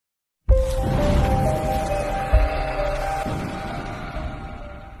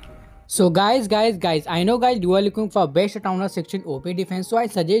So guys, I know guys you are looking for best TH16 OP defense, so I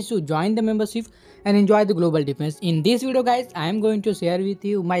suggest you join the membership and enjoy the global defense. In this video guys, I am going to share with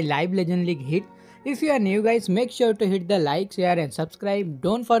you my live legend league hit. If you are new guys, make sure to hit the like, share and subscribe.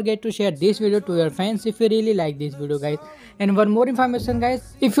 Don't forget to share this video to your friends if you really like this video guys. And one more information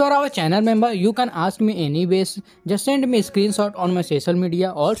guys, if you are our channel member, you can ask me any base. Just send me a screenshot on my social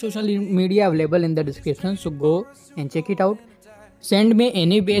media. All social media available in the description, so go and check it out. Send me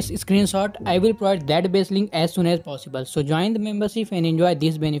any base screenshot. I will provide that base link as soon as possible. So join the membership and enjoy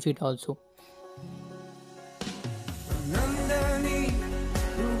this benefit also. Underneath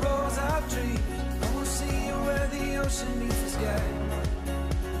the rose of tree, I will see you where the ocean meets the sky.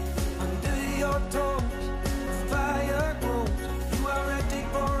 Under your toes, the fire grows. You are ready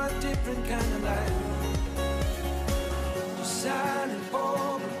for a different kind of life. You're shining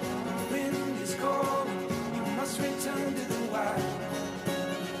forward, the wind is cold. You must return to the wild.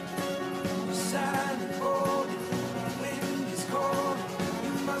 You're shining forward, the wind is cold.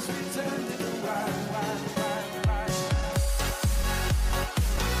 You must return to the wild, wild, wild, wild.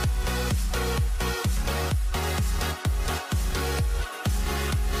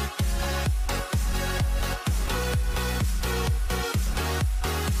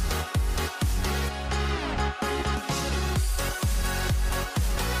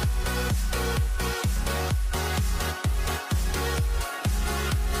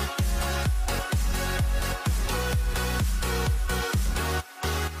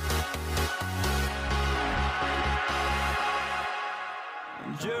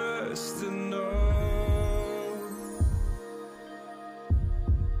 Just to know,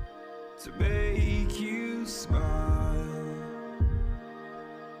 to make you smile,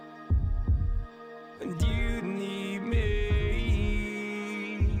 and you need me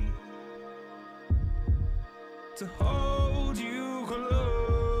to hold you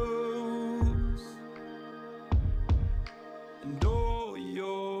close, and all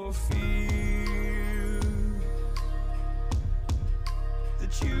your fears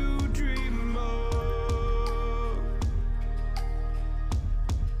that you dream of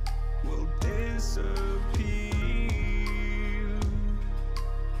will disappear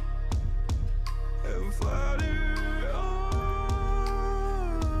and flutter on.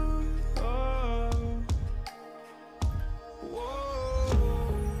 Whoa,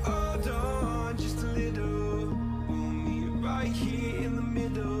 hold on just a little. We'll meet right here in the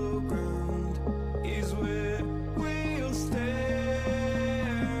middle ground is where we'll stand.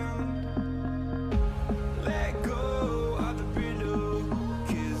 Let go of the riddle,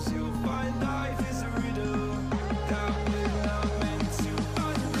 'cause you'll find life is a riddle that we're not meant to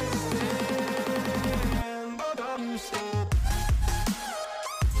understand. But understand.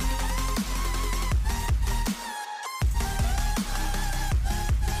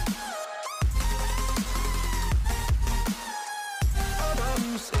 But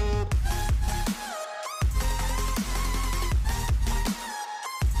understand.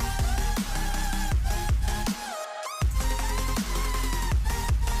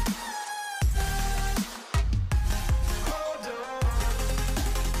 Hold on,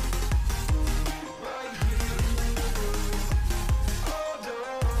 right here. Hold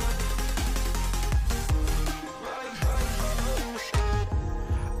on, right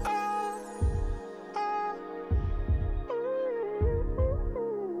here.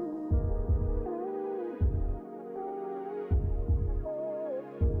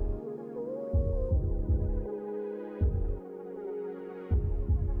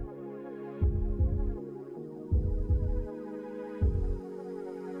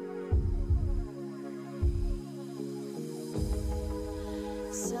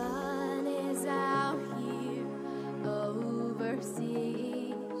 Sun is out here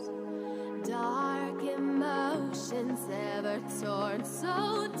overseas. Dark emotions ever torn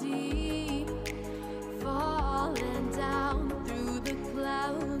so deep, falling down through the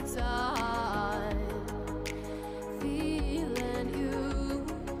clouds. I'm feeling you.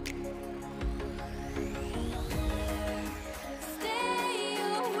 Stay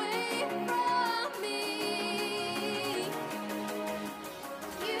away from me.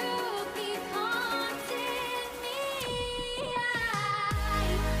 You keep haunting me. I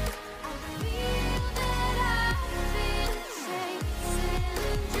feel that I've been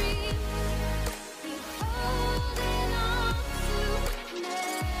chasing dreams. Keep holding on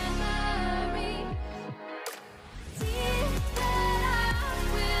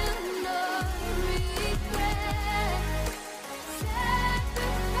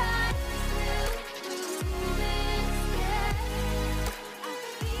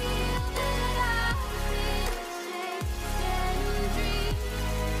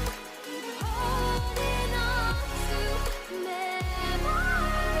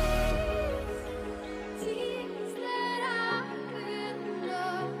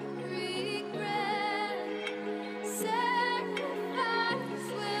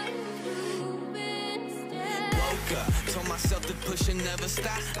up. Told myself to push and never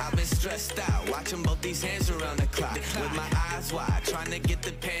stop. I've been stressed out, watching both these hands around the clock. With my eyes wide, trying to get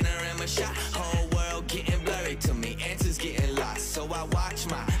the panorama shot. Whole world getting blurry to me, answers getting lost. So I watch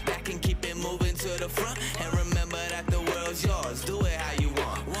my back and keep it moving to the front. And remember that the world's yours, do it how you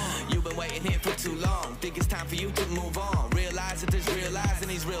want. You've been waiting here for too long, think it's time for you to move on. Realize that there's real lies in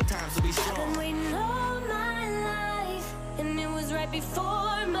these real times to be I've been strong. waiting all my life, and it was right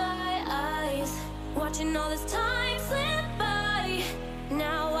before my eyes. Watching all this time slip by,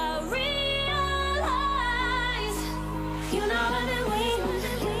 now I realize. You know I've been waiting,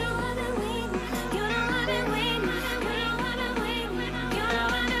 you know I've been waiting, you know I've been waiting, you know I've been waiting, you know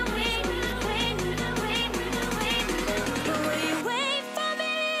I've been waiting, waiting, waiting, waiting. But will you wait for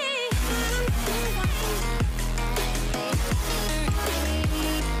me?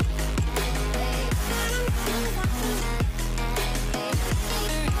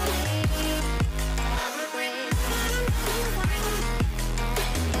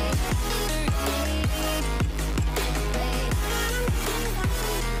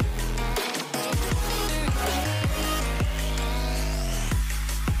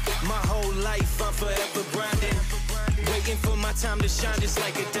 My whole life I'm forever grinding, waiting for my time to shine just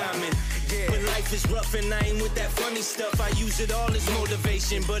like a diamond. When life is rough and I ain't with that funny stuff, I use it all as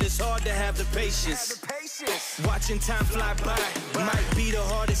motivation, but it's hard to have the patience. Watching time fly by might be the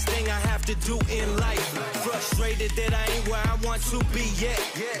hardest thing I have to do in life. Frustrated that I ain't where I want to be yet,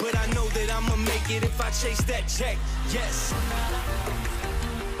 but I know that I'ma make it if I chase that check. Yes.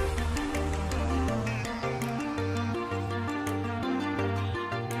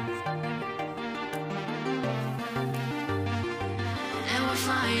 And we're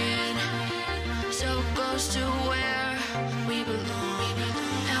flying so close to where we belong.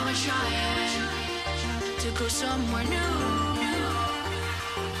 And we're trying to go somewhere new.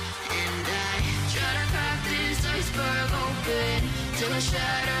 And I try to crack this iceberg open till it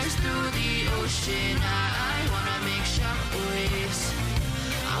shatters through the ocean. I wanna make shockwaves.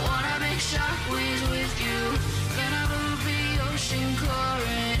 I wanna make shockwaves with you. Gonna move the ocean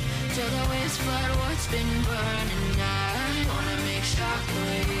current till the waves flood what's been burning. I wanna make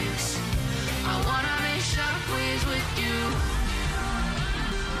shockwaves. I wanna make shockwaves with you.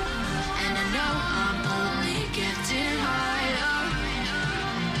 And I know I'm only getting higher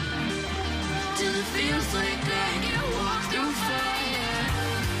till it feels like I can walk through fire.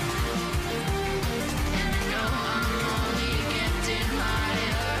 And I know I'm only getting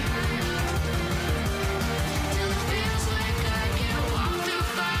higher till it feels like I can walk through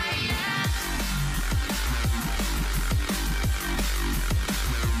fire.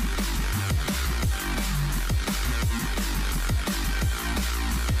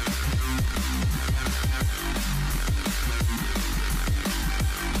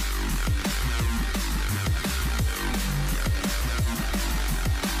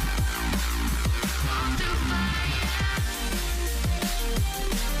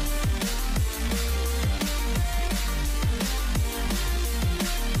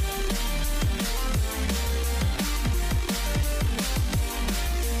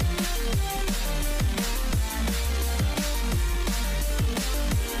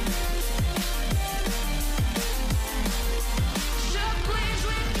 Shockwaves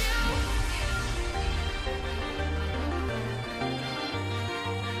with you.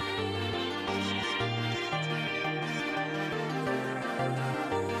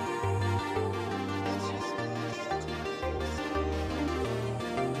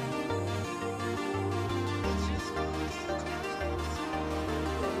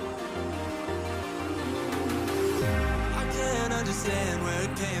 I can't understand where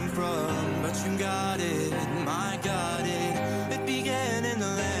it came from, but you got it, I got it. It began in the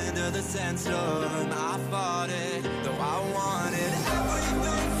land of the sandstorm. I fought it, though I wanted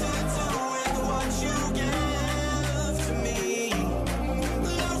everything to do with what you gave to me.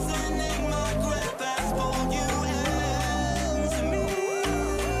 Loosening my grip as for you into me.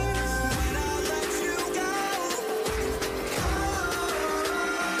 When I let you go,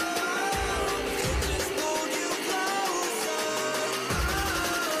 it just pulled you closer.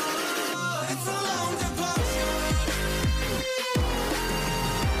 It's a long departure.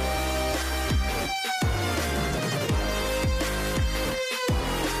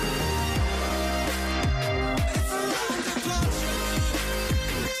 It's a long departure.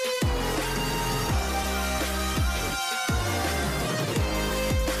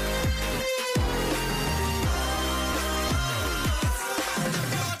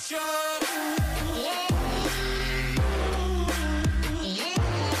 Departure.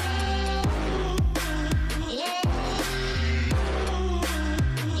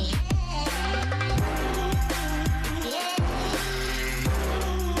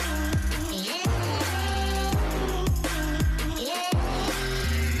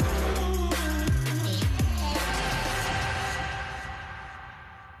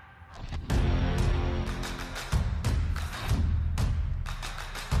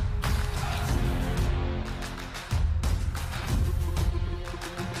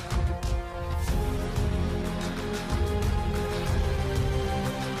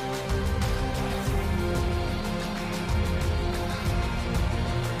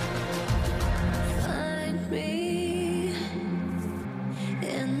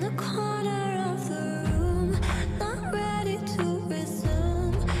 the corner of the room, not ready to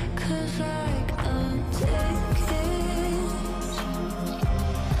resume. 'Cause I'm taking.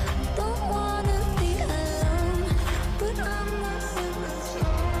 Don't wanna be alone, but I'm not in the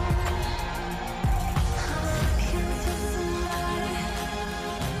zone. I'm looking for somebody.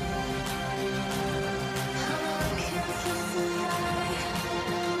 I'm looking for somebody.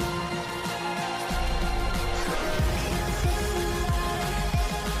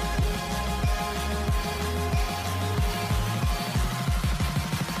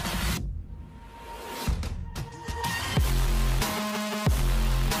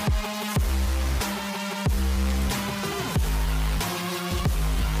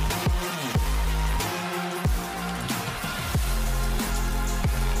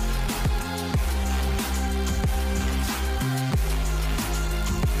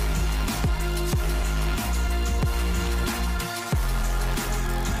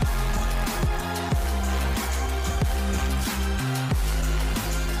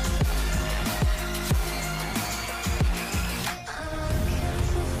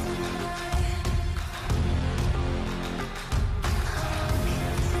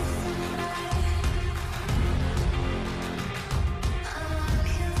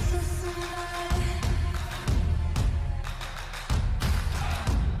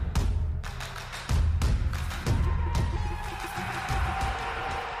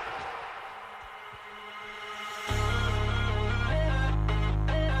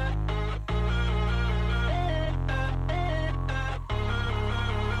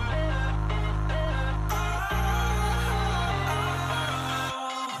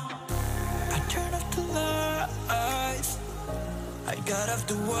 I got off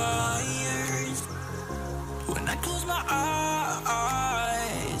the wires. When I close my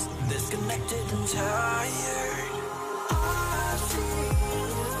eyes, disconnected and tired. I see you.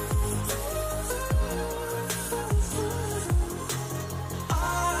 I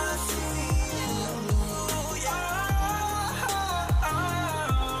see you, yeah.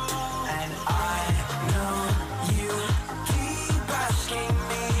 And I know you keep asking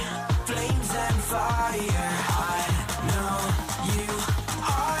me, flames and fire. I know you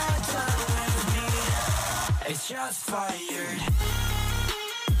are done with me. It's just fired.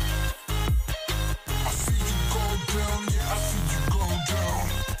 I see you go down, yeah, I see you go down.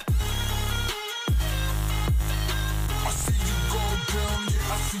 I see you go down,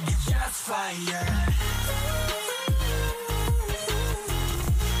 yeah, I see you just fired.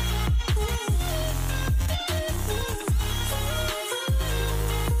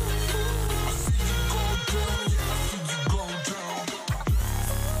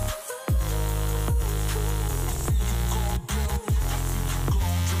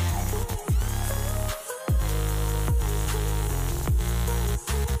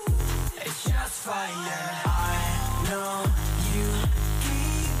 Fire. I know you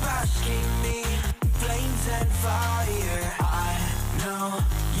keep asking me, flames and fire. I know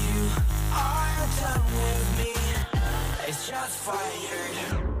you are done with me. It's just fired.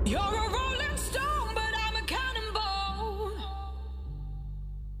 You're a rolling stone, but I'm a cannonball.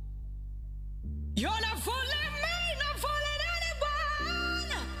 You're not fooling me, not fooling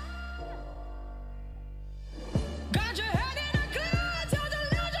anyone. Got your head in a cloud, you're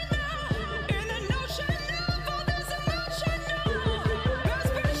delusional. In an ocean of all this emotional. Best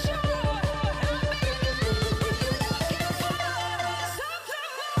be sure, help me now. Looking for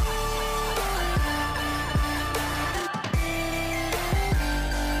something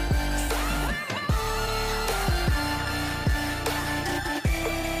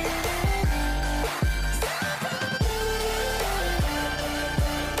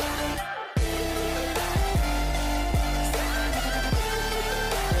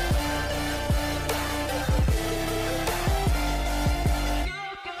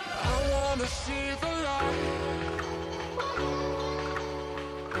I wanna see the light.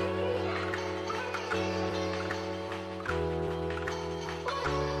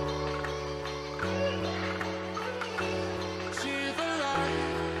 See the light.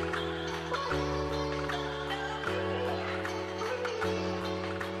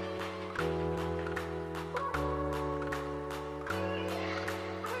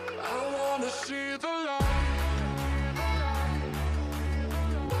 I wanna see the light.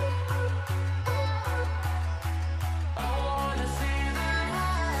 I wanna see the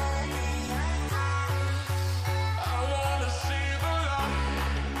light. I wanna see the light.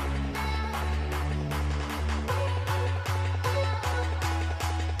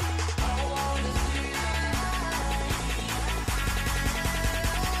 I wanna see the light.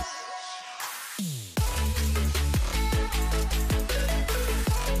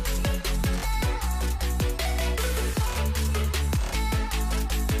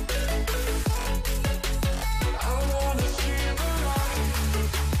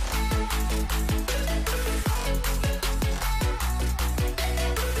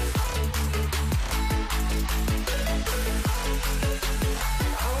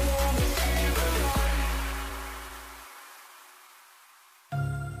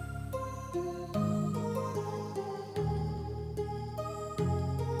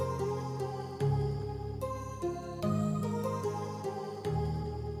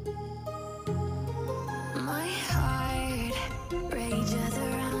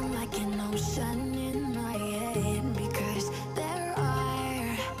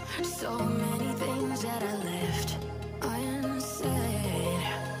 that I let